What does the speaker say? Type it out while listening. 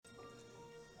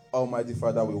Almighty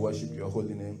Father, we worship your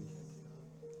holy name.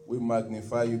 We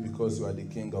magnify you because you are the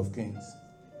King of kings.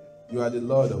 You are the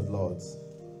Lord of lords,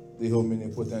 the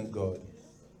omnipotent God,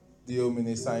 the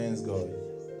omniscience God,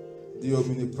 the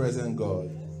omnipresent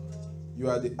God. You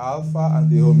are the Alpha and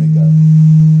the Omega.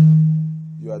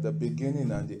 You are the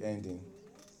beginning and the ending.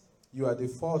 You are the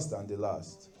first and the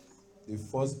last, the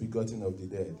first begotten of the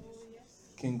dead.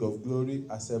 King of glory,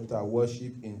 accept our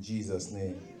worship in Jesus'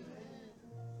 name.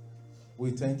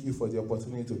 We thank you for the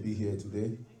opportunity to be here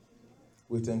today.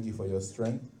 We thank you for your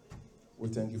strength. We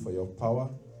thank you for your power.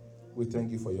 We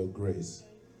thank you for your grace.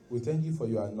 We thank you for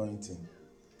your anointing.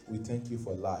 We thank you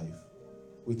for life.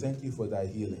 We thank you for thy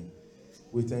healing.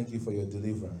 We thank you for your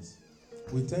deliverance.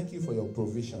 We thank you for your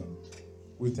provision.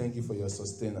 We thank you for your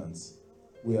sustenance.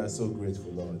 We are so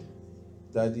grateful, Lord.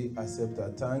 Daddy, accept our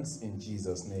thanks in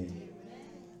Jesus' name.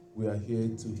 We are here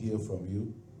to hear from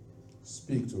you.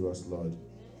 Speak to us, Lord.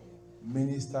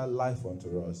 Minister life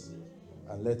unto us,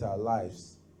 and let our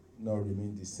lives not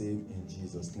remain the same in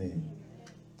Jesus' name.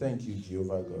 Thank you,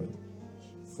 Jehovah God,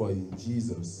 for in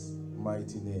Jesus'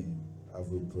 mighty name have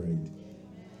we prayed.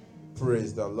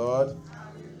 Praise the Lord.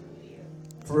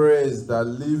 Praise the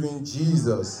living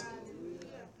Jesus.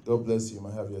 God bless you. You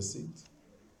might have your seat.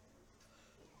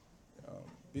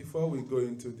 Before we go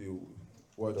into the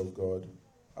Word of God,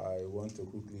 I want to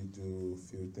quickly do a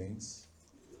few things.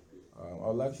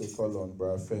 I'd like to call on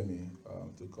Brother Femi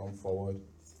to come forward.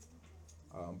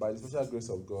 By the special grace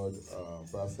of God,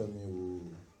 Brother Femi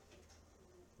will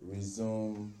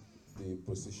resume the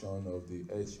position of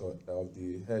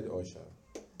the head usher.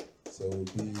 So will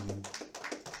be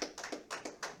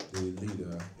the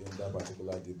leader in that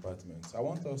particular department. So I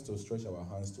want us to stretch our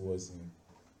hands towards him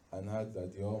and ask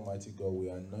that the Almighty God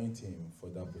will anoint him for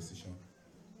that position.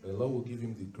 The Lord will give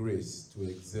him the grace to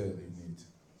excel in it.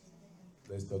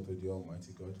 Let's talk to the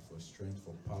Almighty God for strength,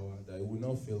 for power, that he will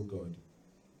not fail God.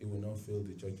 He will not fail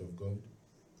the church of God.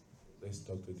 Let's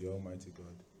talk to the Almighty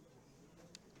God.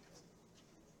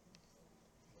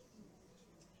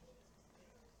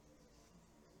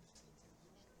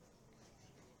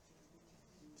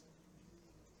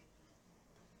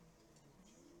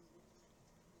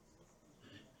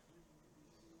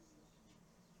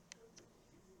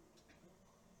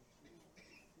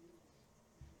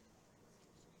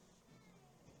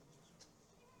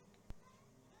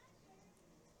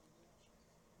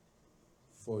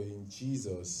 For in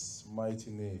Jesus'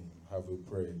 mighty name have we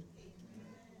prayed.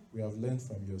 We have learned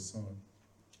from your Son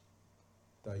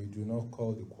that you do not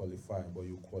call the qualified, but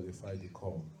you qualify the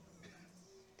call.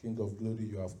 King of glory,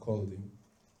 you have called him,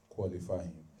 qualify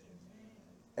him.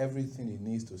 Everything he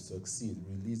needs to succeed,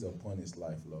 release upon his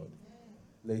life, Lord.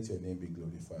 Let your name be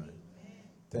glorified.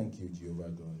 Thank you, Jehovah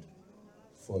God.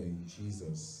 For in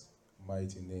Jesus'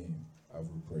 mighty name have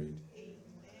we prayed.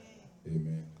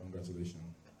 Amen.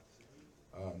 Congratulations.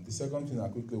 The second thing I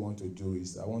quickly want to do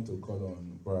is I want to call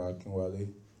on Brother Akinola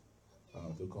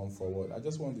to come forward. I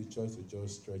just want the church to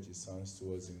just stretch his hands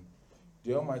towards him.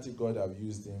 The Almighty God have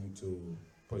used him to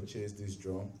purchase this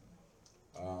drum.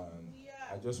 And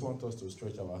I just want us to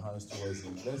stretch our hands towards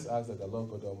him. Let's ask that the Lord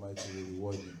God Almighty will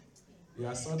reward him. He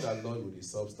has sought the Lord with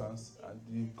his substance, and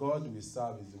the God we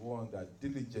serve is the one that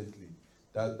diligently,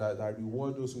 that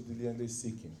reward those who diligently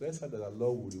seek him. Let's ask that the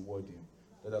Lord will reward him,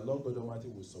 that the Lord God Almighty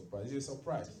will surprise. It's a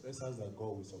surprise. Let's ask that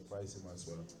God will surprise him as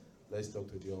well. Let's talk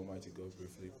to the Almighty God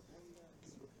briefly.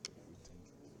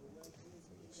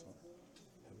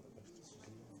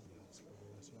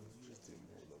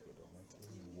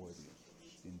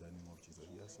 In the name of Jesus.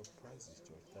 He has surprised his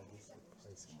church. That will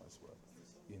surprise him as well.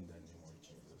 In the name of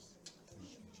Jesus. Thank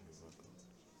you, Jehovah God.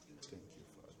 Thank you,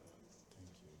 Father.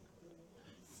 Thank you.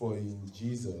 For in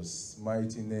Jesus'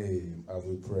 mighty name have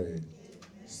we prayed.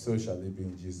 So shall it be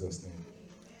in Jesus' name.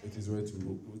 It is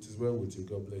well with you.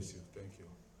 God bless you. Thank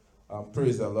you.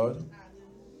 Praise the Lord.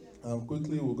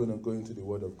 Quickly, we're going to go into the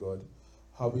Word of God.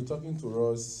 I'll be talking to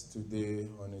us today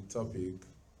on a topic,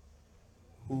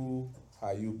 who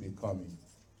are you becoming?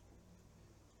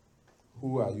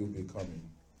 Who are you becoming?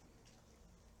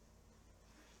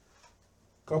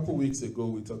 A couple weeks ago,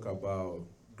 we talked about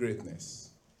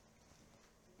greatness.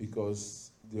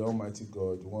 Because the Almighty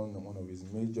God, one of his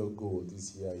major goals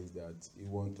this year is that he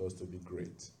wants us to be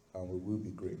great. And we will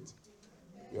be great.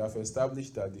 We have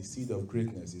established that the seed of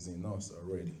greatness is in us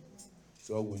already.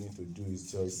 So all we need to do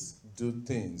is just do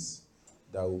things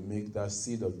that will make that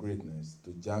seed of greatness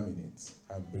to germinate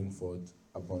and bring forth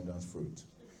abundant fruit.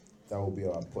 That will be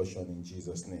our portion in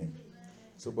Jesus' name.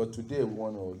 So, but today we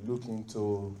want to look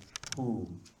into who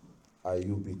are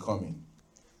you becoming?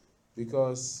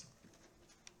 Because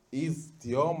if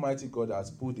the Almighty God has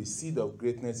put the seed of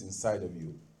greatness inside of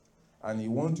you, and he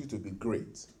wants you to be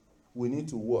great, we need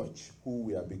to watch who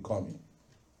we are becoming.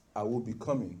 Are we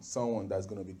becoming someone that's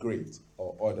going to be great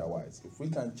or otherwise? If we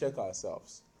can check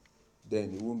ourselves,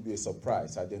 then it won't be a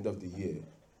surprise at the end of the year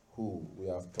who we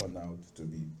have turned out to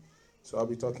be. So I'll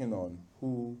be talking on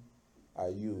who are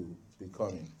you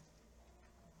becoming.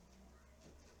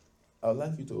 I would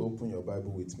like you to open your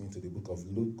Bible with me to the book of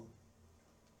Luke.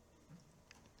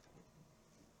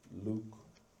 Luke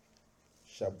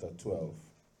chapter 12.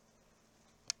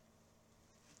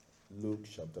 Luke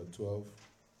chapter 12.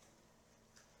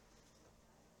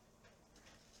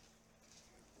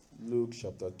 Luke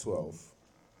chapter 12.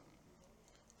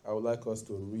 I would like us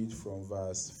to read from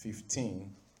verse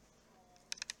 15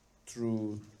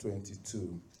 through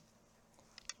 22.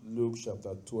 Luke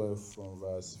chapter 12 from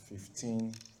verse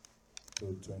 15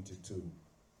 to 22.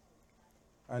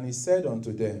 And he said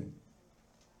unto them,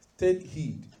 Take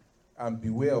heed and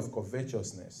beware of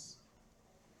covetousness.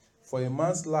 For a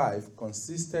man's life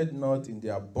consisted not in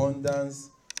the abundance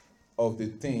of the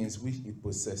things which he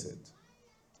possessed.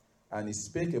 And he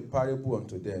spake a parable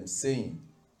unto them, saying,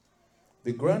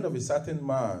 The ground of a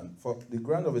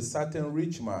certain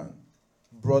rich man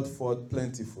brought forth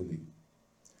plentifully.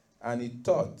 And he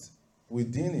thought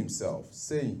within himself,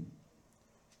 saying,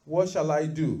 What shall I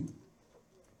do?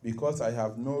 Because I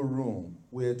have no room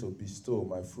where to bestow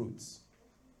my fruits.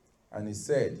 And he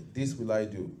said, This will I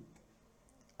do.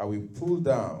 I will pull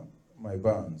down my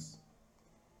barns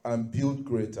and build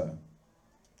greater,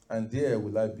 and there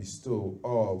will I bestow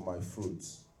all my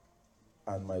fruits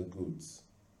and my goods.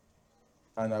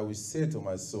 And I will say to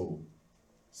my soul,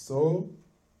 Soul,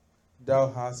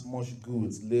 thou hast much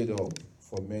goods laid up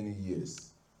for many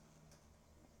years.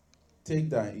 Take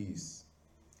thine ease,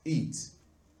 eat,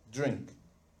 drink,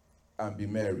 and be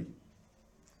merry.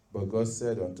 But God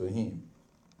said unto him,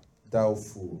 Thou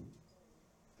fool,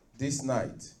 this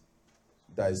night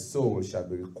thy soul shall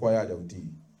be required of thee.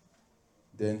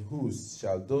 Then whose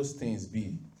shall those things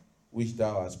be which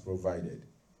thou hast provided?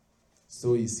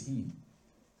 So is he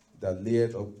that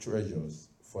layeth up treasures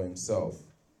for himself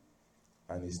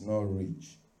and is not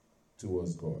rich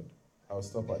towards God. I'll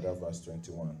stop at that verse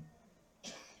 21.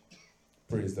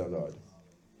 Praise the Lord.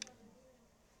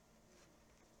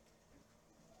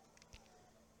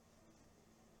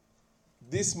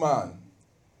 This man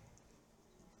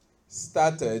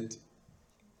started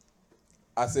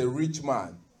as a rich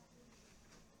man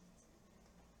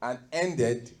and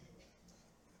ended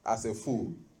as a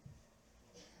fool.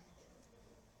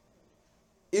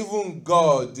 Even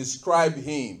God described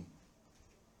him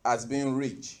as being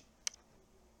rich.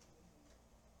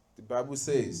 The Bible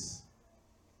says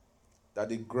that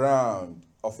the ground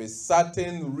of a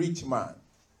certain rich man,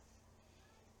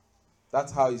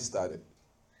 that's how he started.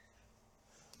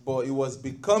 But he was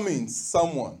becoming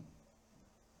someone.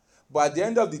 But at the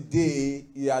end of the day,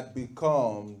 he had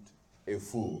become a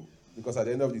fool. Because at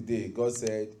the end of the day, God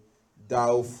said,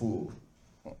 Thou fool,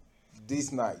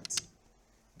 this night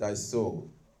thy soul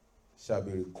shall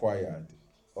be required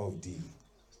of thee.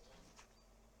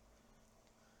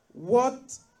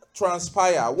 What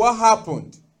transpired? What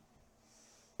happened?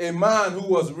 A man who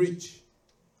was rich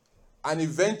and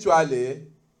eventually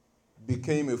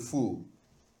became a fool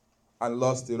and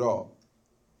lost it all.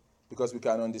 Because we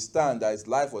can understand that his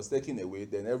life was taken away,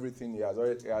 then everything he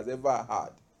has ever had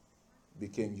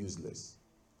became useless.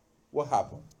 What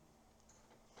happened?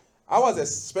 I was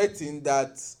expecting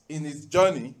that in his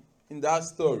journey, in that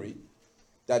story,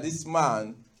 that this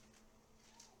man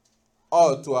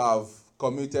ought to have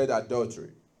committed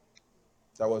adultery.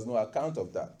 There was no account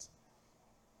of that.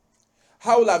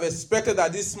 I would have expected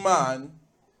that this man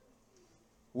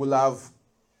will have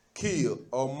killed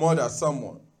or murdered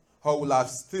someone, or will have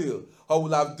steal, or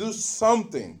will have do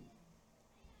something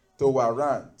to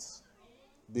warrant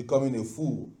becoming a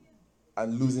fool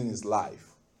and losing his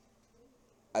life.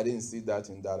 I didn't see that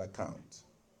in that account.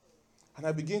 And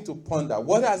I begin to ponder,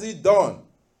 what has he done?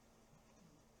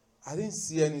 I didn't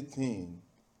see anything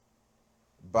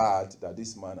bad that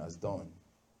this man has done.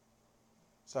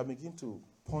 So I begin to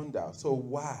ponder, so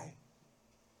why?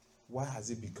 Why has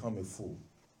he become a fool?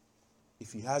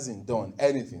 If he hasn't done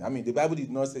anything. I mean, the Bible did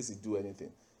not say he do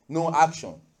anything. No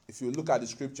action. If you look at the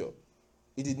scripture,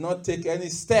 he did not take any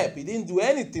step. He didn't do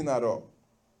anything at all.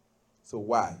 So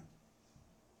why?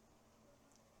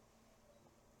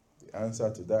 The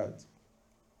answer to that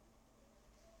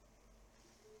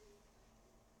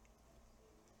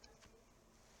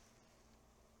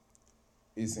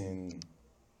is in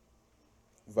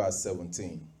verse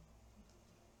 17.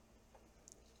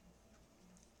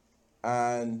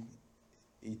 And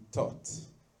he taught.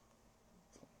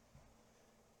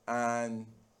 And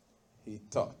he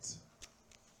taught.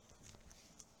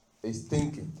 Is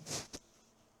thinking.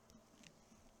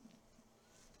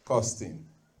 Costing.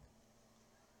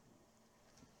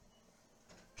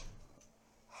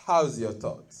 How's your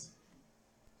thoughts?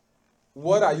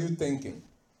 What are you thinking?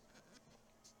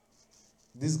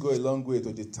 This goes a long way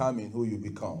to determine who you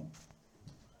become.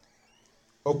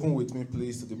 Open with me,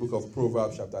 please, to the book of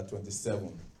Proverbs, chapter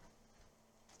 27.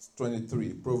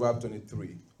 23. Proverbs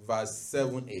 23, verse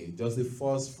 7a. Just the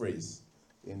first phrase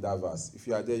in that verse. If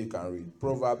you are there, you can read.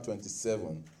 Proverbs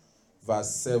 27,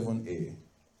 verse 7a.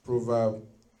 Proverbs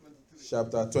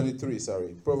chapter 23,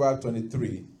 sorry. Proverbs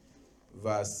 23,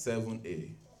 verse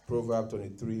 7a. Proverbs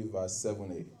 23, verse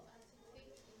 7a.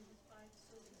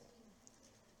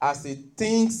 As he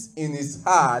thinks in his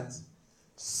heart,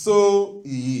 so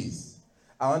he is.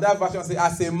 Another version says,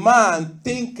 as a man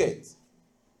thinketh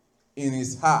in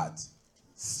his heart,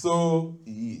 so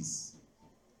he is.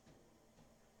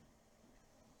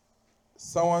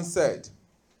 Someone said,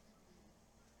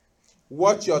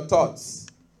 watch your thoughts.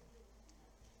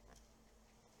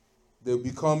 They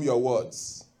become your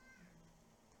words.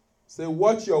 Say,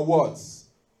 watch your words.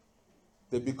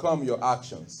 They become your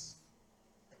actions.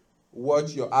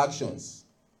 Watch your actions.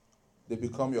 They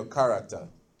become your character.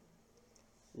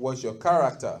 Watch your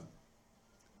character.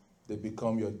 They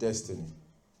become your destiny.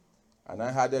 And I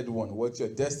added one. Watch your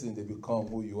destiny. They become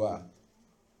who you are.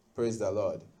 Praise the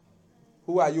Lord.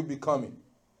 Who are you becoming?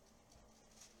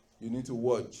 You need to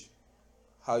watch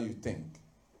how you think.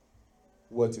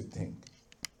 What you think.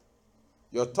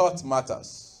 Your thought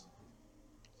matters.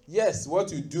 Yes,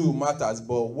 what you do matters,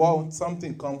 but won't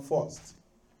something come first?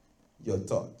 Your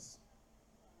thoughts.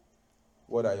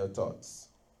 What are your thoughts?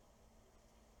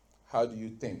 How do you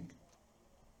think?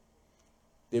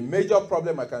 The major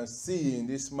problem I can see in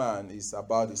this man is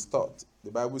about his thought.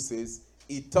 The Bible says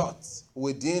he thought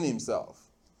within himself.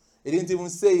 He didn't even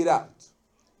say it out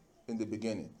in the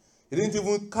beginning. He didn't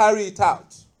even carry it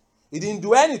out. He didn't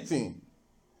do anything.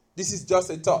 This is just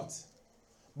a thought.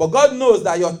 But God knows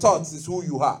that your thoughts is who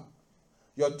you are.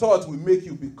 Your thoughts will make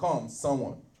you become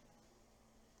someone.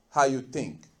 How you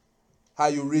think. How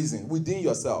you reason within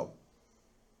yourself.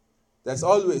 There's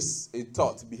always a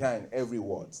thought behind every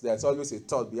word. There's always a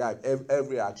thought behind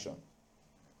every action.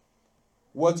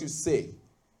 What you say,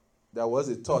 there was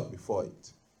a thought before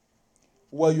it.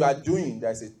 What you are doing,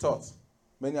 there's a thought.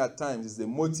 Many a times it's the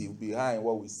motive behind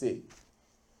what we say.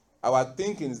 Our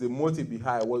thinking is the motive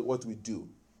behind what we do.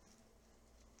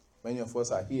 Many of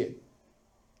us are here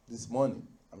this morning.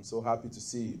 I'm so happy to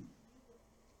see you.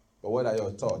 But what are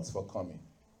your thoughts for coming?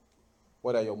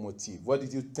 What are your motives? What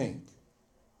did you think?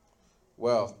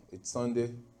 Well, it's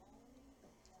Sunday.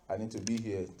 I need to be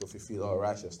here to fulfill all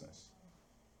righteousness.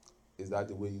 Is that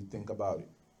the way you think about it?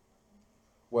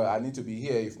 Well, I need to be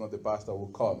here. If not, the pastor will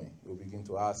call me. He'll begin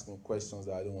to ask me questions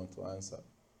that I don't want to answer.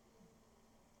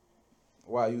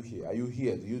 Why are you here? Are you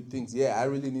here? Do you think, yeah, I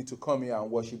really need to come here and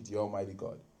worship the Almighty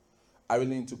God? I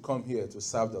really need to come here to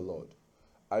serve the Lord.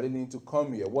 I really need to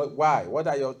come here. Why? What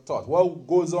are your thoughts? What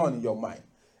goes on in your mind?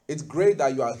 It's great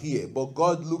that you are here, but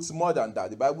God looks more than that.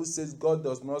 The Bible says God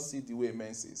does not see the way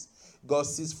man sees. God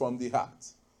sees from the heart.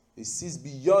 He sees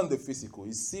beyond the physical.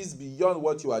 He sees beyond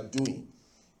what you are doing.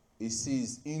 He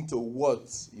sees into what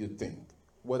you think.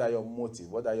 What are your motives?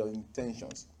 What are your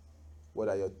intentions? What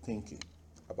are your thinking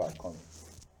about coming?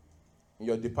 In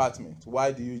your department,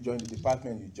 why do you join the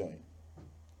department you join?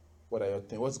 What are your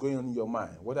things? What's going on in your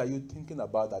mind? What are you thinking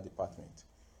about that department?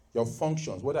 Your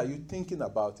functions, what are you thinking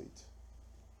about it?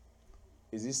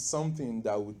 Is this something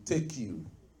that will take you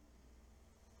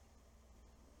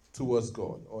towards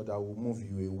God or that will move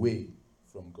you away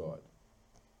from God?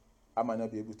 I might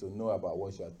not be able to know about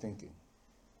what you are thinking,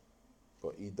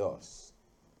 but He does.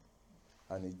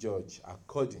 And He judges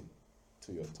according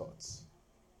to your thoughts.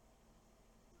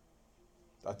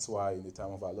 That's why in the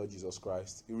time of our Lord Jesus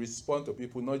Christ, He responds to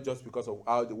people not just because of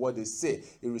what they say.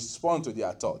 He responds to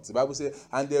their thoughts. The Bible says,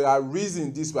 and they are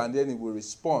reasoning this way, and then He will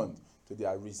respond to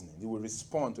their reasoning. He will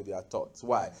respond to their thoughts.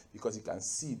 Why? Because He can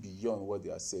see beyond what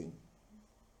they are saying.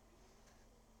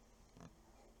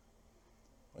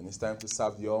 When it's time to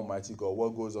serve the Almighty God,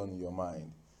 what goes on in your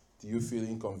mind? Do you feel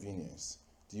inconvenience?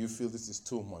 Do you feel this is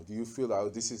too much? Do you feel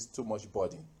like this is too much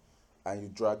burden? And you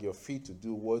drag your feet to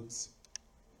do what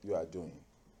you are doing.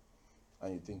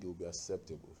 And you think it will be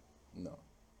acceptable. No.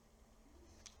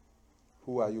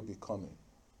 Who are you becoming?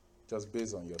 Just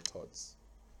based on your thoughts.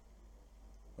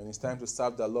 When it's time to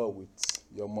serve the Lord with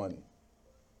your money,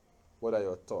 what are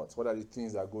your thoughts? What are the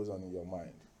things that goes on in your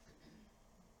mind?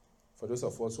 For those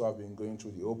of us who have been going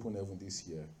through the open heaven this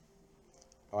year,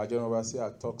 our general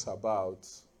overseer talks about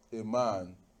a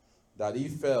man that he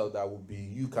felt that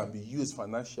you can be used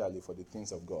financially for the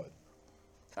things of God.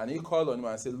 And he called on him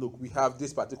and said, look, we have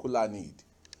this particular need.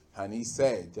 And he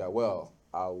said, yeah, well,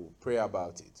 I'll pray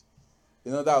about it.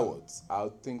 In other words,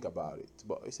 I'll think about it.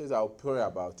 But he says, I'll pray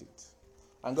about it.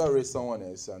 And God raised someone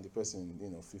else, and the person,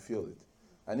 fulfilled it.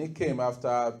 And he came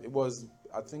after, it was,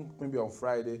 I think, maybe on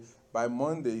Friday. By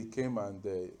Monday, he came and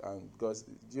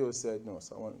Gio said, no,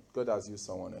 God has used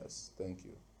someone else. Thank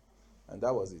you. And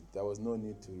that was it. There was no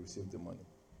need to receive the money.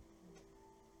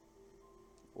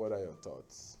 What are your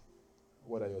thoughts?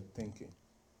 What are your thinking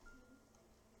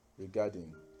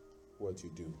regarding what you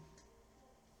do?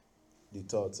 The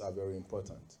thoughts are very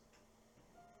important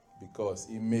because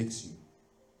it makes you.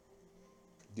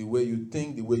 The way you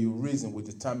think, the way you reason will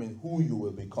determine who you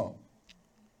will become.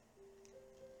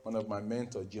 One of my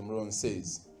mentors, Jim Rohn,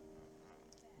 says,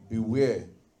 beware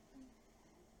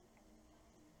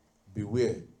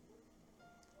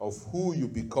of who you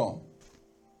become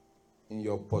in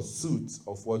your pursuit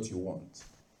of what you want.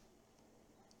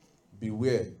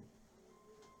 Beware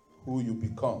who you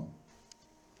become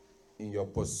in your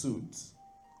pursuit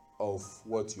of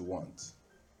what you want.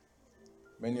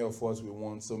 Many of us, we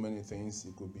want so many things.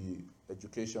 It could be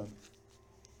education.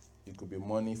 It could be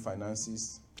money,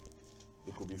 finances.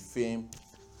 It could be fame.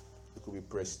 It could be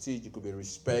prestige. It could be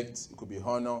respect. It could be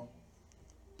honor.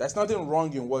 There's nothing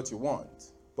wrong in what you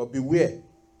want. But beware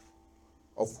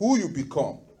of who you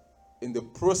become in the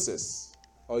process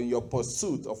or in your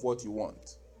pursuit of what you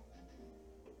want.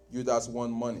 Judas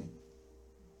want money.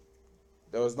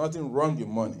 There was nothing wrong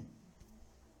in money.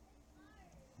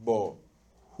 But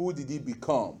who did he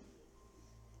become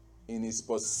in his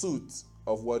pursuit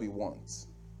of what he wants?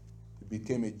 He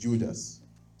became a Judas.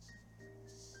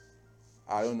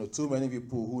 I don't know too many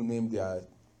people who named their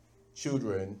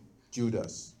children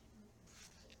Judas.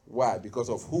 Why? Because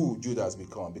of who Judas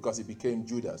became. Because he became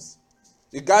Judas.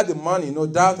 He got the money, no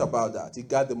doubt about that. He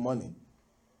got the money.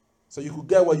 So you could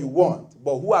get what you want.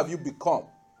 But who have you become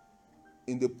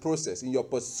in the process, in your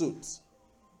pursuit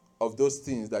of those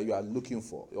things that you are looking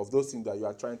for, of those things that you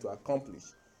are trying to accomplish?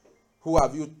 Who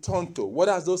have you turned to? What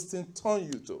has those things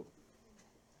turned you to?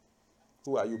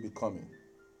 Who are you becoming?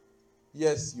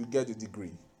 Yes, you get the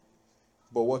degree.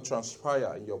 But what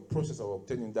transpires in your process of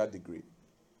obtaining that degree?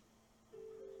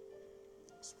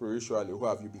 Spiritually, who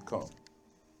have you become?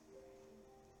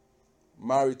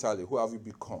 Maritally, who have you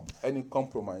become? Any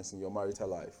compromise in your marital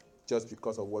life just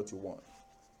because of what you want?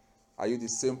 Are you the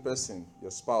same person,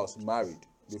 your spouse, married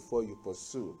before you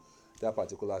pursue that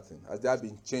particular thing? Has there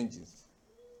been changes?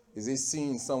 Is it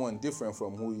seeing someone different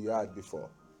from who you had before?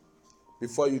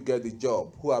 Before you get the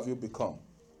job, who have you become?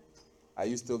 Are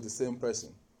you still the same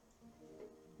person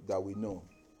that we know?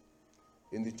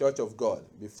 In the church of God,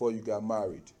 before you got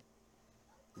married,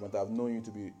 you might have known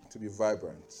you to be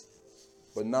vibrant.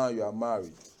 But now you are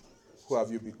married. Who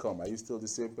have you become? Are you still the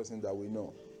same person that we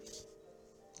know?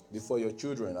 Before your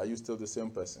children, are you still the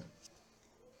same person?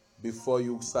 Before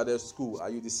you started school, are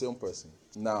you the same person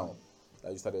now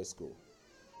that you started school?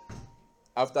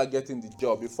 After getting the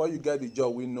job, before you get the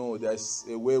job, we know there's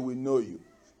a way we know you.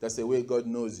 There's a way God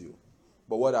knows you.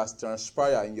 But what has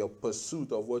transpired in your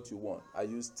pursuit of what you want? Are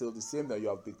you still the same, that you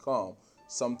have become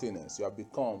something else? You have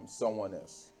become someone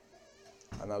else.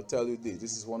 And I'll tell you this.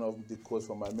 This is one of the quotes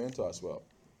from my mentor as well.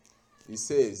 He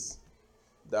says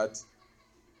that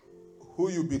who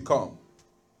you become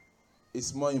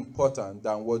is more important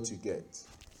than what you get.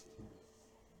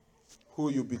 Who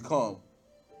you become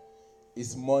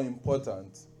is more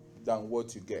important than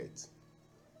what you get.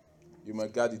 You may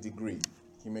get the degree.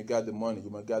 You may get the money. You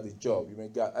may get the job. You may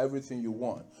get everything you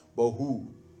want. But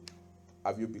who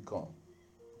have you become?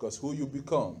 Because who you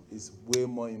become is way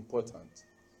more important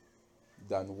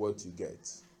than what you get.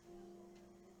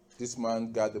 This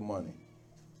man got the money.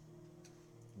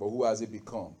 But who has he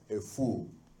become? A fool.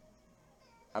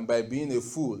 And by being a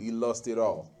fool, he lost it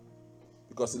all.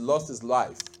 Because he lost his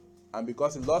life. And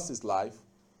because he lost his life,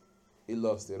 he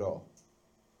lost it all.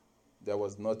 There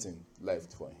was nothing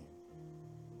left for him.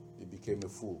 He became a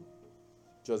fool.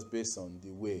 Just based on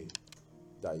the way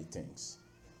that he thinks.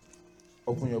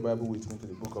 Open your Bible with me to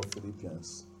the book of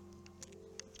Philippians.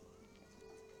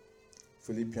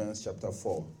 Philippians chapter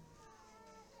 4.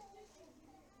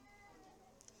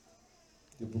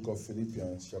 The book of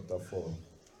Philippians chapter 4.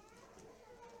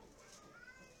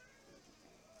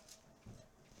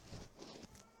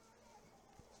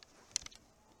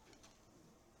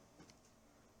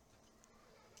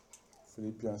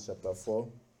 Philippians chapter 4,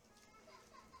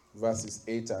 verses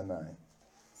 8 and 9.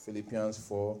 Philippians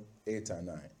 4, 8 and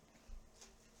 9.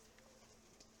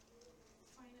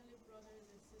 Finally, brothers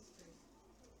and sisters,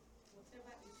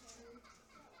 whatever is true,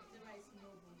 whatever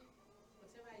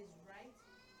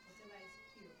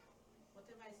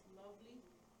whatever is lovely,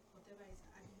 whatever is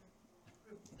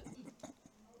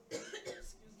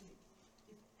excuse me,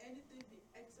 if anything be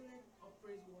excellent or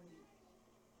praiseworthy,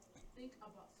 think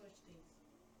about such things.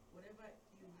 Whatever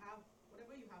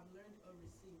you have learned or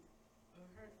received or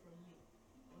heard from me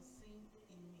or seen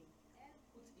in me,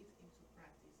 put it into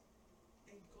practice.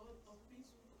 And God of peace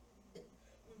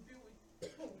will be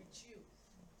with you.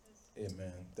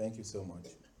 Amen. Thank you so much.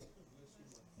 Thank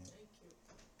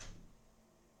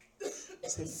you.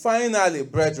 Say, finally,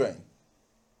 brethren.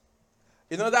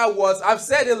 In other words, I've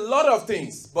said a lot of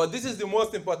things, but this is the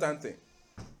most important thing.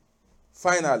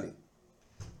 Finally,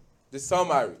 the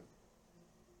summary.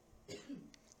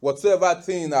 Whatsoever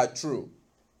things are true,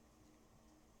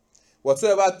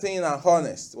 whatsoever things are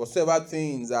honest, whatsoever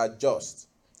things are just,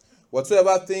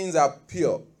 whatsoever things are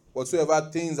pure, whatsoever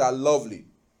things are lovely,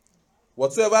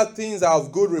 whatsoever things are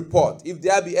of good report, if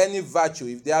there be any virtue,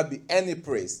 if there be any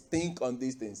praise, think on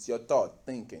these things. Your thought,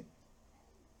 thinking.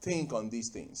 Think on these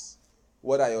things.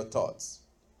 What are your thoughts?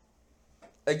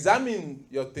 Examine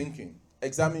your thinking.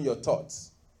 Examine your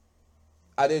thoughts.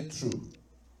 Are they true?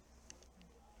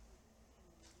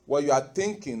 What you are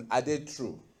thinking, are they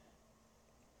true?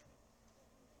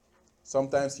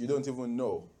 Sometimes you don't even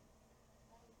know.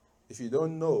 If you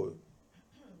don't know,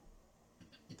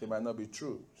 they might not be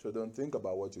true. So don't think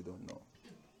about what you don't know.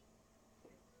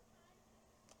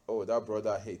 Oh, that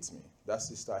brother hates me. That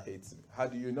sister hates me. How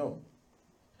do you know?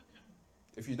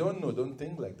 If you don't know, don't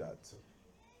think like that.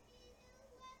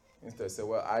 Instead, say,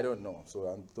 well, I don't know,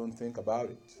 so don't think about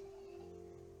it.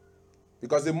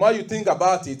 Because the more you think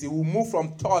about it, it will move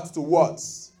from thought to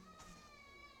words.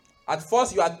 At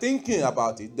first, you are thinking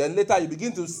about it. Then later, you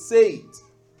begin to say it.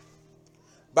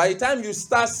 By the time you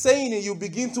start saying it, you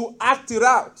begin to act it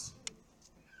out.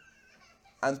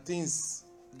 And things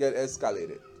get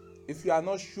escalated. If you are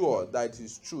not sure that it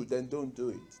is true, then don't do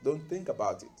it. Don't think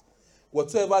about it.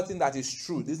 Whatsoever thing that is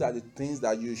true, these are the things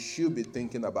that you should be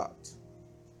thinking about.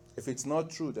 If it's not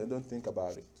true, then don't think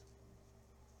about it.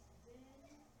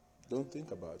 Don't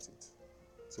think about it.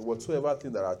 So whatsoever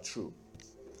things that are true,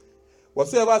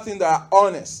 whatsoever things that are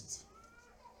honest.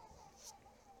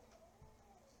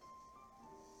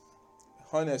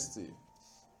 Honesty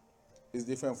is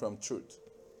different from truth.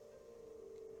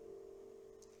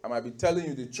 I might be telling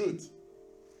you the truth,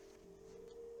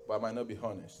 but I might not be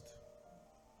honest.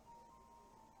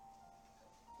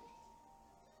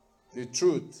 The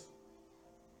truth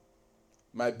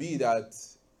might be that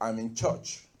I'm in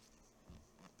church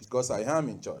because I am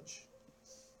in church.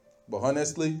 But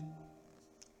honestly,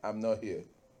 I'm not here.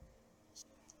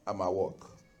 I'm at work.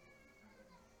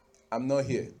 I'm not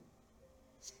here.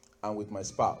 I'm with my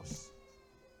spouse.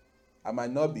 I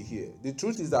might not be here. The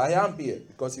truth is that I am here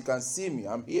because you can see me.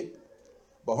 I'm here.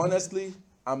 But honestly,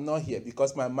 I'm not here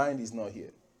because my mind is not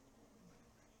here.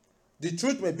 The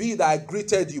truth may be that I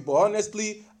greeted you, but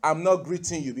honestly, I'm not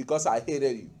greeting you because I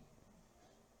hated you.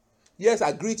 Yes,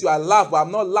 I greet you, I laugh, but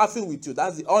I'm not laughing with you.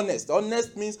 That's the honest.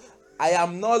 Honest means I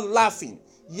am not laughing.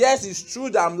 Yes, it's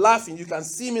true that I'm laughing. You can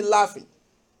see me laughing.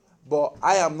 But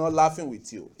I am not laughing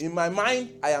with you. In my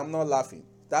mind, I am not laughing.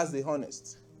 That's the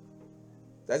honest.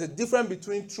 There's a difference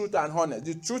between truth and honest.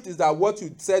 The truth is that what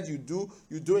you said you do,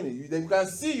 you're doing it. You can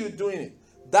see you doing it.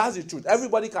 That's the truth.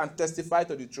 Everybody can testify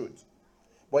to the truth.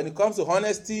 But when it comes to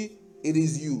honesty, it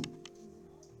is you.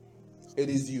 It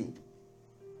is you.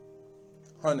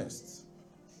 Honest.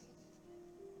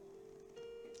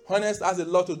 Honest has a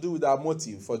lot to do with our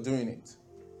motive for doing it.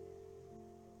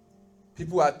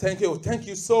 People are thanking you. Thank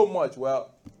you so much.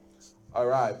 Well, all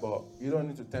right, but you don't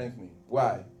need to thank me.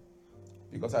 Why?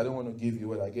 Because I don't want to give you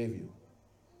what I gave you.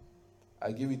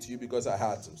 I give it to you because I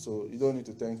had to. So you don't need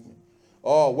to thank me.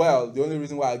 Oh, well, the only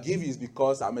reason why I give you is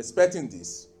because I'm expecting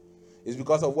this. It's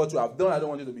because of what you have done. I don't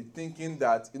want you to be thinking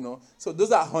that, So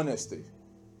those are honesty.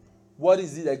 What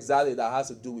is it exactly that has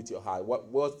to do with your heart?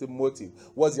 What's the motive?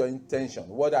 What's your intention?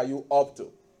 What are you up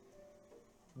to?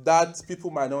 That people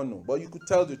might not know. But you could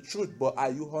tell the truth, but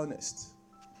are you honest?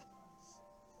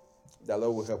 The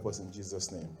Lord will help us in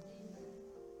Jesus' name.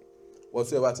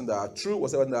 Whatsoever things that are true,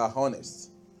 whatsoever things that are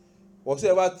honest,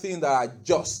 whatsoever things that are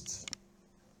just.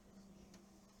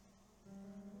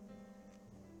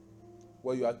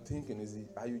 What you are thinking is,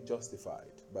 are you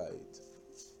justified by it?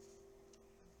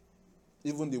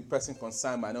 Even the person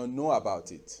concerned might not know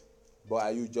about it, but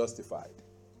are you justified?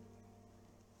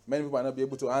 Many people might not be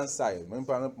able to answer it. Many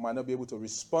people might not be able to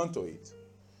respond to it.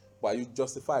 But are you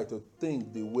justified to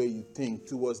think the way you think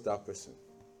towards that person?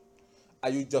 Are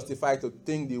you justified to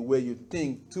think the way you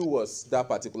think towards that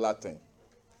particular thing?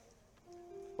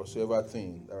 Whatsoever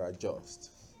things that are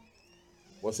just.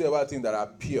 Whatsoever things that are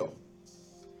pure.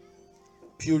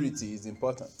 Purity is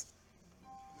important.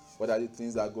 What are the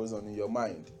things that goes on in your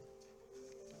mind?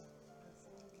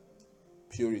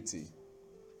 Purity.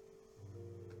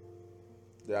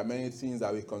 There are many things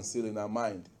that we conceal in our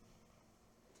mind.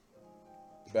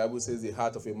 The Bible says the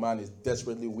heart of a man is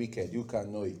desperately wicked. You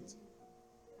can know it.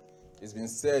 It's been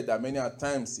said that many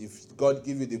times if God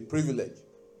give you the privilege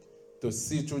to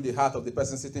see through the heart of the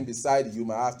person sitting beside you, you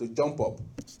might have to jump up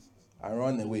and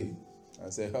run away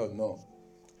and say, oh no,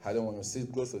 I don't want to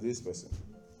sit close to this person.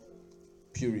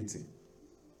 Purity.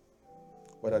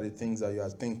 What are the things that you are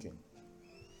thinking?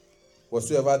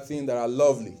 Whatsoever things that are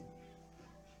lovely.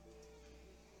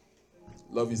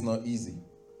 Love is not easy.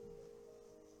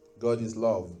 God is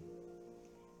love.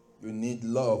 You need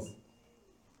love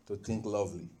to think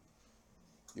lovely.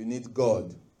 You need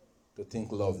God to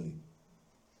think lovely.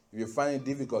 If you find it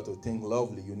difficult to think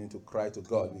lovely, you need to cry to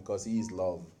God because He is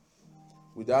love.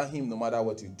 Without Him, no matter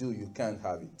what you do, you can't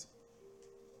have it.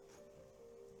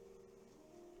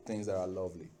 Things that are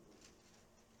lovely.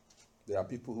 There are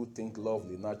people who think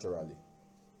lovely naturally.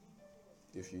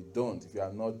 If you don't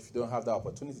have that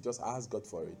opportunity, just ask God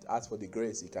for it. Ask for the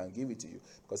grace. He can give it to you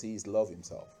because He is love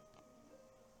Himself.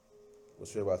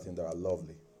 Whatsoever things that are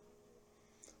lovely.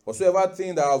 Whatsoever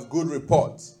things that are of good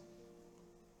report.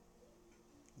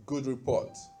 Good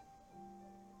report.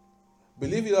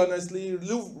 Believe it honestly,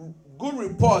 good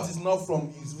report is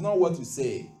not what you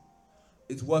say.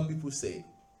 It's what people say.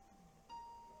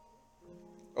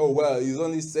 Oh, well, he's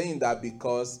only saying that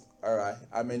because, all right,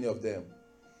 how many of them?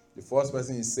 The first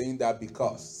person is saying that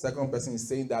because. Second person is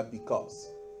saying that because.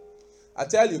 I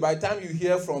tell you, by the time you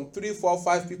hear from 3, 4,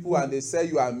 5 people and they say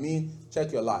you are mean,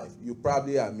 check your life. You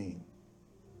probably are mean.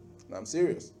 And I'm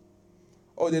serious.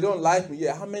 Oh, they don't like me.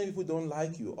 Yeah, how many people don't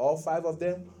like you? All 5 of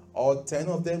them? All 10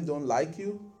 of them don't like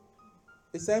you?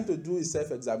 It's time to do a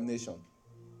self-examination.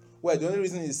 Well, the only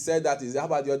reason he said that is, how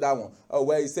about the other one? Oh,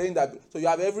 well, he's saying that. So you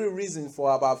have every reason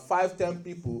for about 5, 10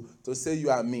 people to say you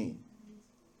are mean.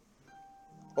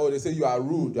 Oh, they say you are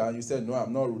rude, and you said, no,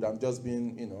 I'm not rude. I'm just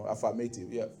being,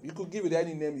 affirmative. Yeah, you could give it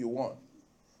any name you want.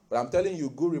 But I'm telling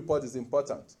you, good report is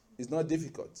important. It's not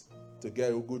difficult to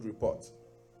get a good report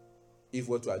if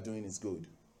what you are doing is good.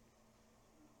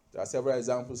 There are several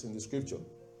examples in the scripture.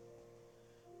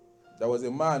 There was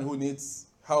a man who needs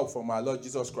help from our Lord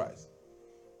Jesus Christ.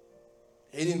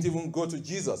 He didn't even go to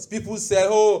Jesus. People said,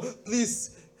 oh,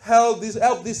 please help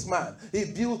this man. He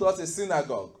built us a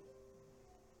synagogue.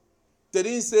 They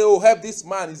didn't say, oh, help this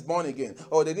man, he's born again.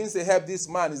 Or they didn't say, help this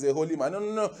man, he's a holy man.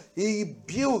 No. He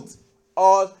built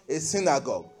us a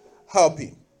synagogue. Help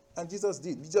him. And Jesus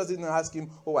did. He just didn't ask him,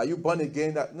 oh, are you born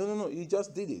again? No. He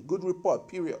just did it. Good report,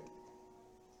 period.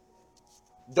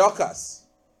 Dorcas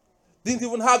didn't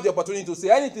even have the opportunity to say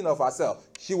anything of herself.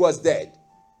 She was dead.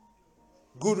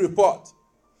 Good report.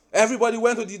 Everybody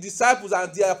went to the disciples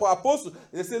and the apostles.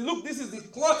 They said, look, this is the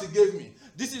cloth he gave me.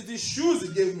 This is the shoes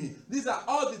he gave me. These are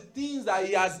all the things that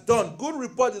he has done. Good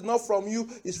report is not from you,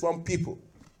 it's from people.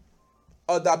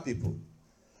 Other people.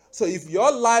 So if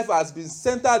your life has been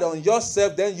centered on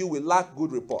yourself, then you will lack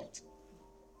good report.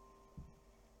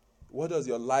 What does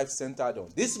your life centered on?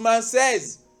 This man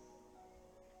says,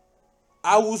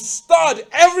 I will store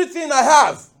everything I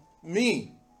have.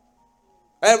 Me.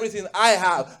 Everything I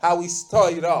have, I will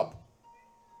store it up.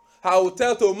 I will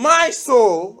tell to my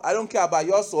soul, I don't care about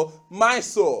your soul, my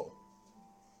soul.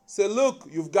 Say, look,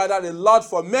 you've gathered a lot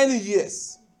for many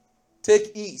years.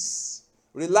 Take ease,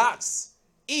 relax,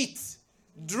 eat,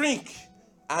 drink,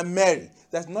 and marry.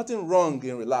 There's nothing wrong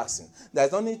in relaxing.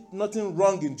 There's nothing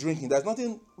wrong in drinking. There's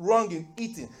nothing wrong in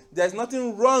eating. There's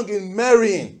nothing wrong in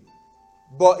marrying.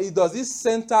 But it does this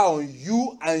center on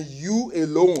you and you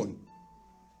alone.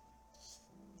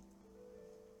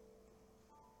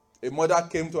 A mother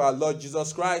came to our Lord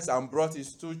Jesus Christ and brought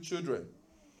his 2 children.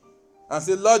 And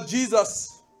said, Lord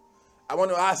Jesus, I want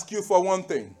to ask you for one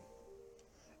thing.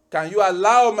 Can you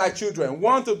allow my children,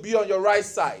 one to be on your right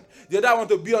side, the other one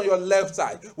to be on your left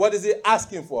side? What is he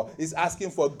asking for? He's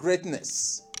asking for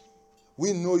greatness.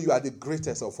 We know you are the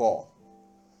greatest of all.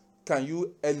 Can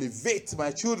you elevate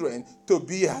my children to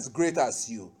be as great as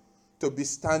you, to be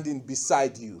standing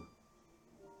beside you?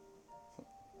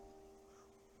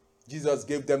 Jesus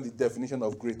gave them the definition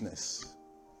of greatness.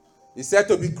 He said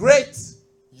to be great,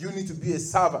 you need to be a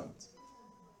servant.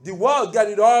 The world got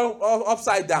it all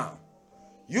upside down.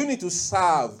 You need to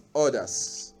serve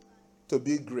others to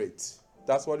be great.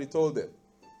 That's what he told them.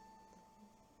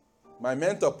 My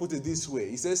mentor put it this way.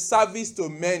 He says, service to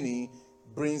many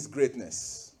brings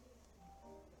greatness.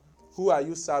 Who are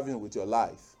you serving with your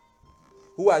life?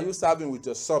 Who are you serving with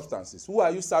your substances? Who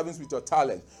are you serving with your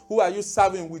talent? Who are you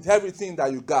serving with everything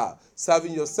that you got?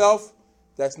 Serving yourself?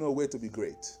 There's no way to be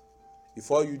great.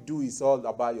 If all you do is all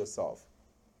about yourself.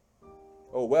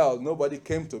 Oh, well, nobody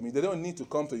came to me. They don't need to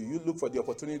come to you. You look for the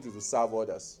opportunity to serve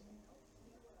others.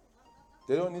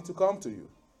 They don't need to come to you.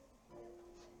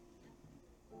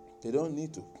 They don't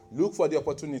need to. Look for the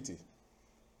opportunity.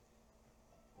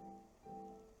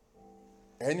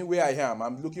 Anywhere I am,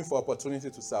 I'm looking for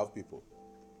opportunity to serve people.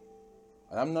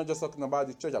 And I'm not just talking about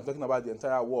the church. I'm talking about the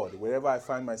entire world, wherever I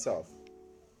find myself.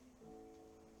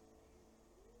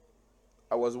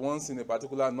 I was once in a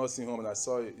particular nursing home and I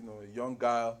saw a young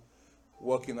girl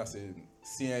working as a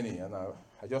CNA, and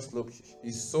I just looked.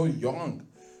 He's so young.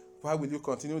 Why will you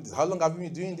continue this? How long have you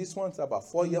been doing this one? It's about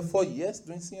 4 years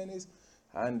doing CNAs.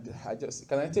 And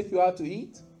can I take you out to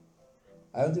eat?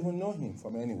 I don't even know him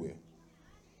from anywhere.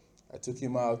 I took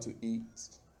him out to eat.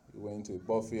 We went to a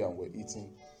buffet and we're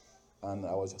eating. And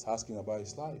I was just asking about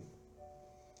his life.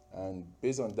 And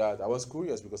based on that, I was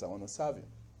curious because I want to serve him.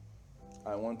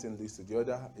 And one thing leads to the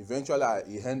other. Eventually,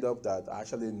 he ended up that I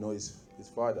actually know his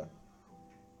father.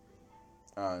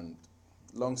 And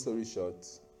long story short,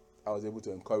 I was able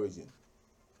to encourage him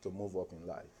to move up in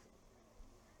life.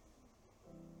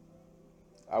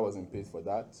 I wasn't paid for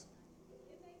that.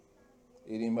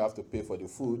 He didn't have to pay for the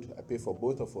food. I paid for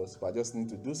both of us, but I just need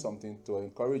to do something to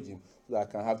encourage him so that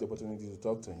I can have the opportunity to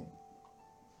talk to him.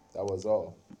 That was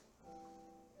all.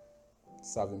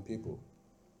 Serving people.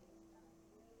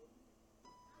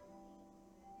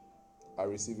 I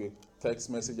received a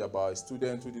text message about a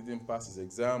student who didn't pass his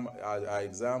exam,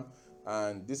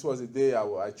 and this was the day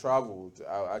I traveled.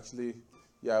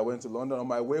 I went to London. On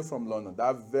my way from London,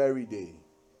 that very day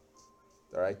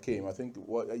that I came,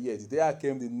 the day I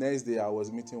came, the next day I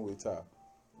was meeting with her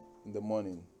in the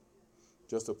morning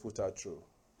just to put her through.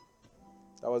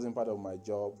 That wasn't part of my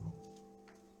job.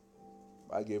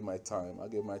 I gave my time, I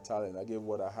gave my talent, I gave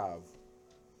what I have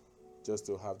just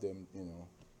to have them,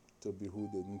 to be who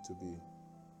they need to be.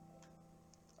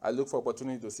 I look for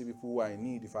opportunity to see people who I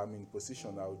need. If I'm in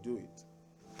position, I'll do it.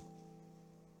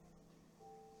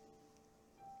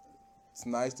 It's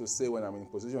nice to say when I'm in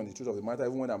position, the truth of the matter,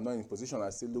 even when I'm not in position,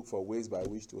 I still look for ways by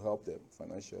which to help them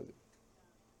financially,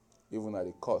 even at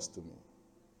a cost to me.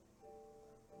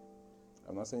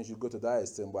 I'm not saying you should go to that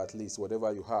extent, but at least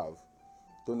whatever you have,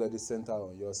 don't let it center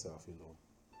on yourself alone.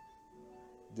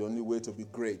 The only way to be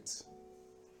great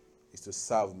is to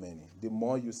serve many. The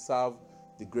more you serve,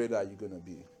 the greater you're going to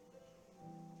be.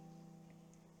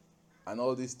 And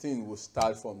all these things will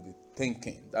start from the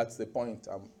thinking. That's the point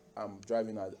I'm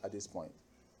driving at this point.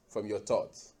 From your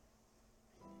thoughts.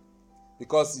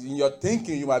 Because in your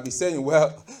thinking, you might be saying,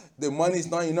 well, the money is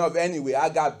not enough anyway. I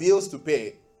got bills to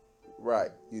pay.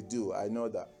 Right, you do. I know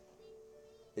that.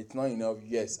 It's not enough.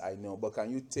 Yes, I know. But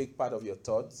can you take part of your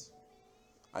thoughts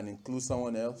and include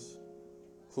someone else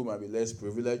who might be less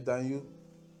privileged than you?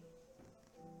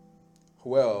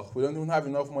 Well, we don't even have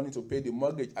enough money to pay the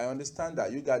mortgage. I understand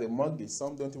that. You got a mortgage.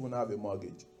 Some don't even have a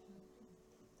mortgage.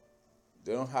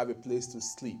 They don't have a place to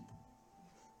sleep.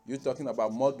 You're talking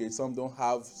about mortgage. Some don't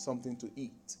have something to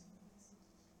eat.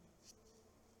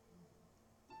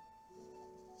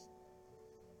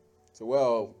 So,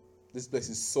 well, this place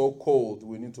is so cold,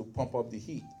 we need to pump up the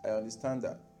heat. I understand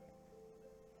that.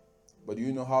 But do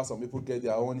you know how some people get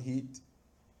their own heat?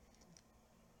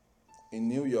 In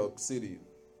New York City,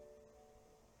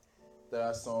 there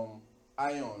are some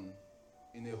iron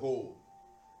in a hole.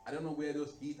 I don't know where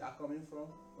those heat are coming from.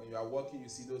 When you are walking, you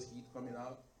see those heat coming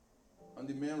out on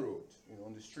the main road,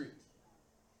 on the street.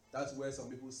 That's where some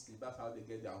people sleep. That's how they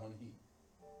get their own heat.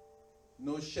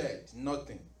 No shed,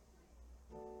 nothing.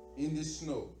 In the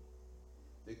snow,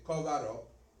 they cover up.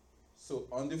 So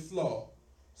on the floor,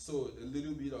 so a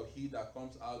little bit of heat that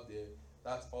comes out there,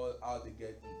 that's all how they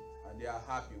get heat. And they are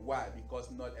happy. Why? Because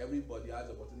not everybody has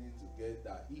the opportunity to get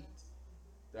that heat.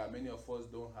 There are many of us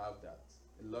don't have that.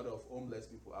 A lot of homeless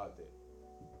people out there.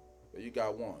 But you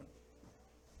got one.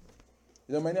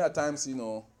 Many a times,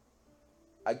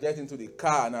 I get into the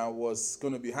car and I was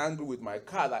going to be angry with my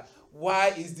car. Like, why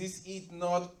is this heat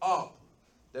not up?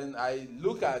 Then I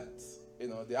look at,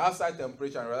 the outside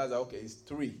temperature and realize that, okay, it's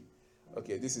 3.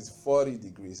 Okay, this is 40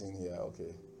 degrees in here.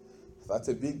 Okay, that's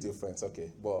a big difference. Okay,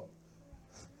 but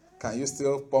can you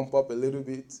still pump up a little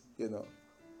bit?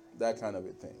 That kind of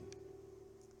a thing.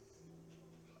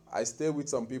 I stayed with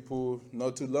some people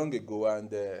not too long ago,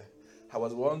 and I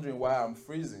was wondering why I'm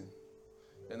freezing.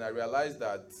 Then I realized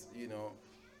that,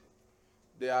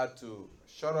 they had to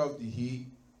shut off the heat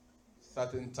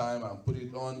certain time and put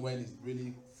it on when it's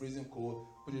really freezing cold.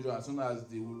 Put it on as soon as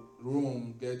the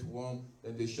room gets warm,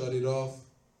 then they shut it off.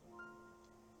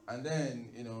 And then,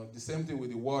 the same thing with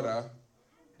the water.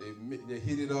 They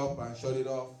heat it up and shut it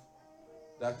off.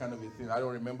 that kind of a thing. I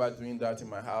don't remember doing that in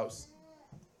my house.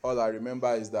 All I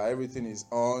remember is that everything is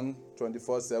on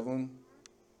 24/7,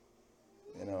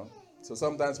 you know. So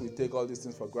sometimes we take all these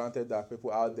things for granted that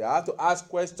people out there. I have to ask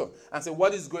questions and say,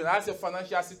 what is going on? How's your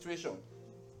financial situation?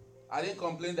 I didn't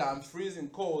complain that I'm freezing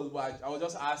cold, but I was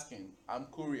just asking. I'm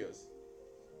curious.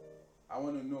 I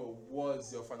want to know,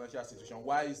 what's your financial situation?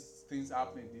 Why is things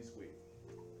happening this way?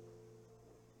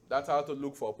 That's how to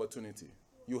look for opportunity.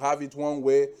 You have it one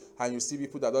way, and you see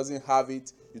people that doesn't have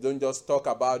it. You don't just talk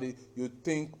about it. You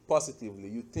think positively.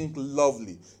 You think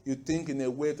lovely. You think in a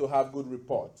way to have good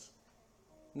report.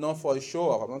 Not for a show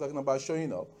off. I'm not talking about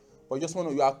showing up. But you just want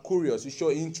to, you are curious. You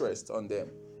show interest on them,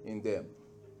 in them,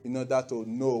 in order to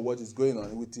know what is going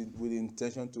on with the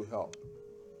intention to help.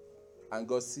 And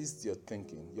God sees your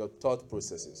thinking, your thought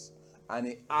processes, and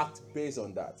He acts based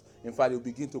on that. In fact, He'll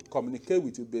begin to communicate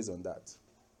with you based on that.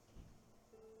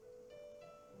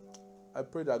 I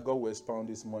pray that God will expound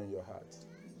this more in your heart.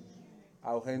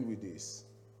 I'll end with this.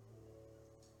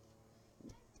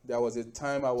 There was a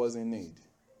time I was in need.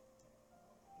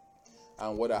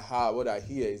 And what I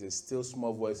hear is a still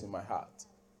small voice in my heart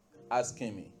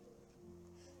asking me,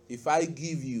 if I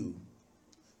give you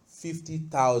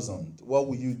 50,000, what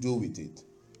will you do with it?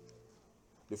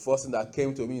 The first thing that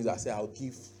came to me is I said, I'll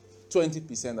give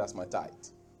 20% as my tithe.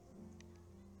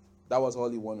 That was all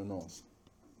He wanted to know.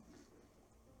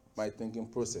 My thinking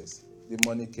process. The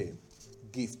money came.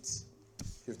 Gift.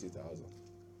 50,000.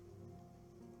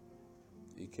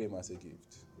 It came as a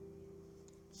gift.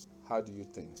 How do you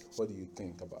think? What do you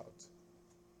think about?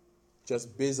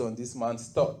 Just based on this man's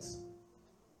thoughts,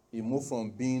 he moved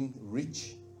from being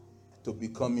rich to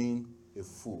becoming a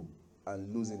fool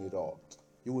and losing it all.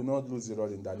 You will not lose it all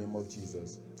in the name of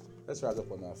Jesus. Let's rise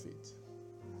up on our feet.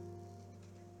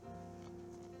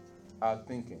 Our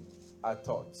thinking, our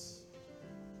thoughts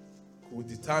will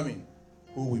determine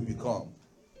who we become.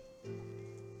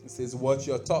 It says, watch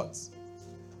your thoughts,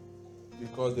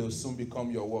 because they will soon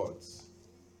become your words.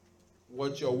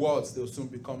 Watch your words, they will soon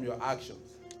become your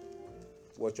actions.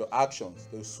 Watch your actions,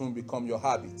 they will soon become your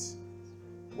habits.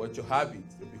 Watch your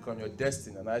habits, they become your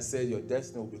destiny. And I said your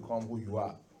destiny will become who you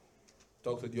are.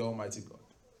 Talk to the Almighty God.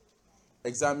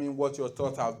 Examine what your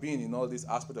thoughts have been in all these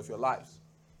aspects of your lives.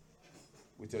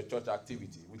 With your church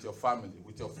activity, with your family,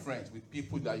 with your friends, with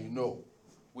people that you know,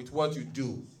 with what you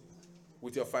do,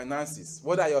 with your finances.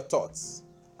 What are your thoughts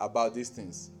about these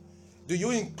things? Do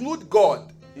you include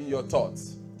God in your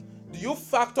thoughts? Do you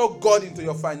factor God into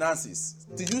your finances?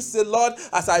 Do you say, Lord,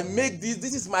 as I make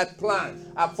this is my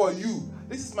plan for you.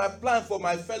 This is my plan for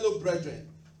my fellow brethren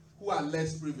who are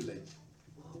less privileged.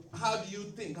 How do you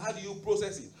think? How do you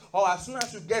process it? Or as soon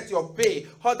as you get your pay,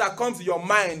 all that comes to your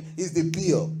mind is the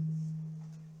bill.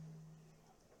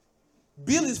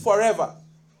 Bill is forever.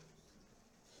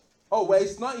 Oh, well,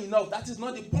 it's not enough. That is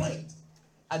not the point.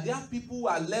 And there are people who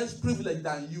are less privileged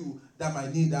than you that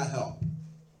might need that help.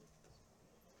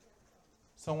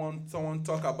 Someone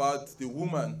talk about the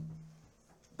woman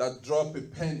that dropped a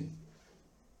penny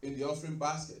in the offering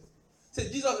basket. Say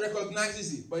Jesus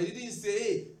recognizes it, but He didn't say,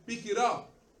 hey, pick it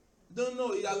up. Don't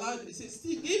know, He allowed it. He said,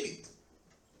 still give it.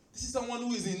 This is someone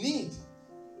who is in need,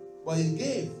 but He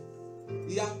gave.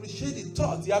 He appreciated the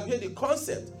thought, He appreciated the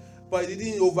concept, but He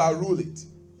didn't overrule it.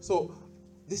 So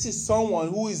this is someone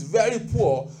who is very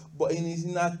poor, but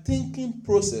in our thinking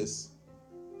process,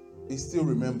 he still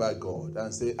remember God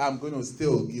and say, I'm going to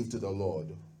still give to the Lord.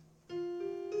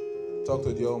 Talk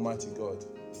to the Almighty God.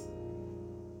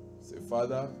 Say,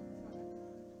 Father,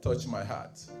 touch my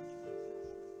heart.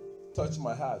 Touch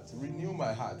my heart. Renew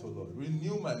my heart, oh Lord.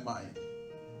 Renew my mind.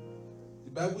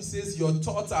 The Bible says your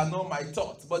thoughts are not my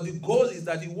thoughts, but the goal is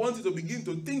that He wants you to begin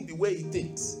to think the way He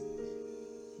thinks.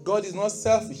 God is not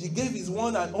selfish. He gave His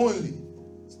one and only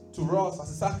to us as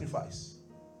a sacrifice.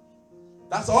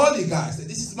 That's all He got. Said,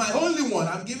 this is my only one.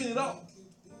 I'm giving it up.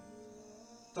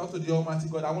 Talk to the Almighty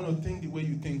God. I want to think the way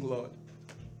you think, Lord.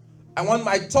 I want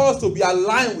my thoughts to be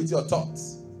aligned with your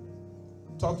thoughts.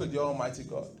 Talk to the Almighty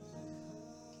God.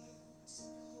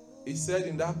 He said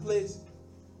in that place,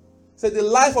 said the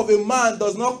life of a man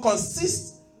does not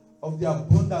consist of the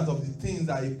abundance of the things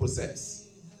that he possesses.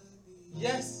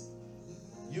 Yes,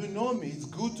 you know me. It's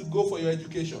good to go for your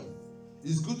education.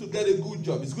 It's good to get a good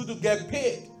job. It's good to get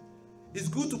paid. It's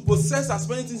good to possess as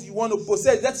many things you want to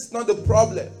possess. That's not the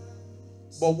problem.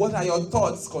 But what are your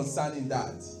thoughts concerning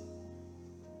that?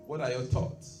 What are your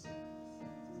thoughts?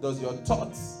 Does your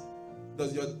thoughts,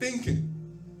 does your thinking,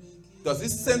 does it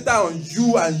center on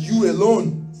you and you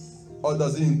alone? Or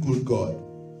does it include God?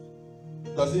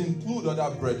 Does it include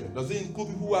other brethren? Does it include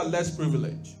people who are less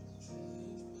privileged?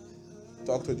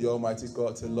 Talk to the Almighty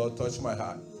God. Say, Lord, touch my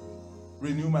heart.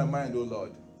 Renew my mind, O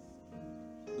Lord.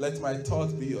 Let my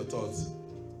thoughts be your thoughts.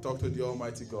 Talk to the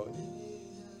Almighty God.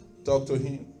 Talk to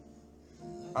Him.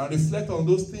 And reflect on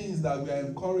those things that we are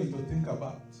encouraged to think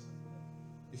about.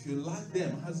 If you lack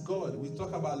them, ask God. We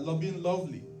talk about being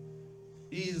lovely.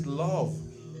 He is love.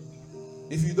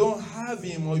 If you don't have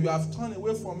Him or you have turned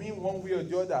away from Him one way or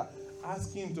the other,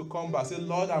 ask Him to come back. Say,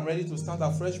 Lord, I'm ready to start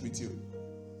afresh with you.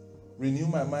 Renew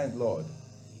my mind, Lord.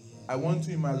 I want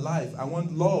you in my life. I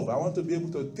want love. I want to be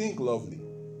able to think lovely.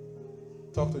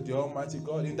 Talk to the Almighty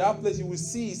God. In that place, you will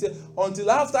see, He said, until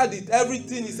after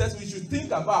everything He says we should think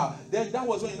about, then that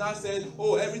was when He now said,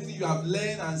 oh, everything you have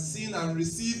learned and seen and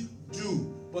received,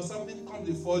 do. But something comes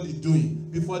before the doing,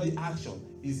 before the action,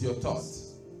 is your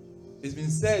thoughts. It's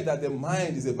been said that the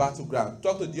mind is a battleground.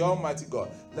 Talk to the Almighty God.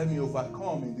 Let me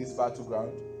overcome in this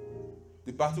battleground.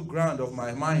 The battleground of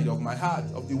my mind, of my heart,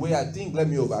 of the way I think, let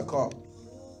me overcome.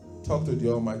 Talk to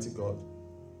the Almighty God.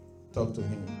 Talk to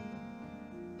Him.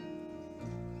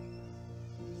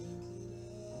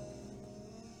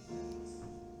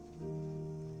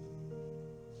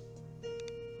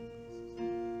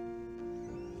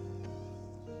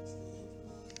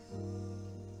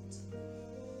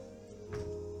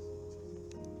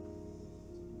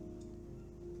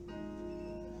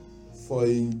 For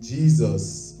in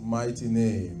Jesus' mighty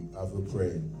name have we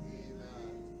prayed.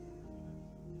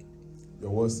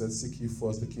 Your word says, seek ye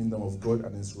first the kingdom of God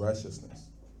and His righteousness,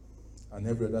 and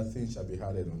every other thing shall be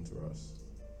added unto us.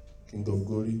 King of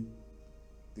glory,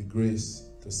 the grace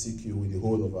to seek you with the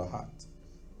whole of our heart,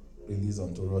 release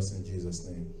unto us in Jesus'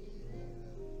 name.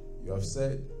 You have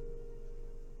said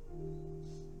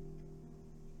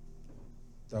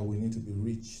that we need to be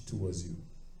rich towards you,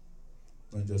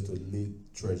 not just to lay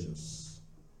treasures.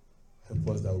 Help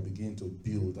us that we begin to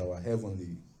build our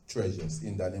heavenly treasures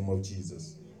in the name of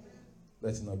Jesus.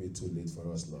 Let it not be too late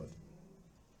for us, Lord.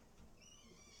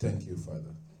 Thank you,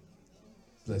 Father.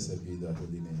 Blessed be thy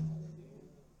holy name.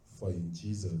 For in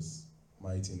Jesus'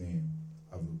 mighty name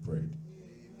have we prayed.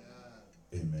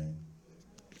 Amen. Amen.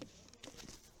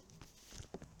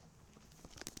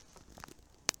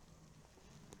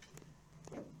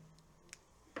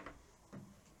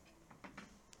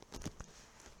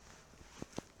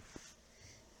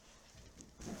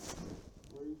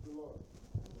 Praise the Lord.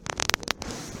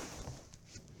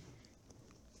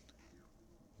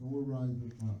 So we'll rise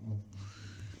with my offering.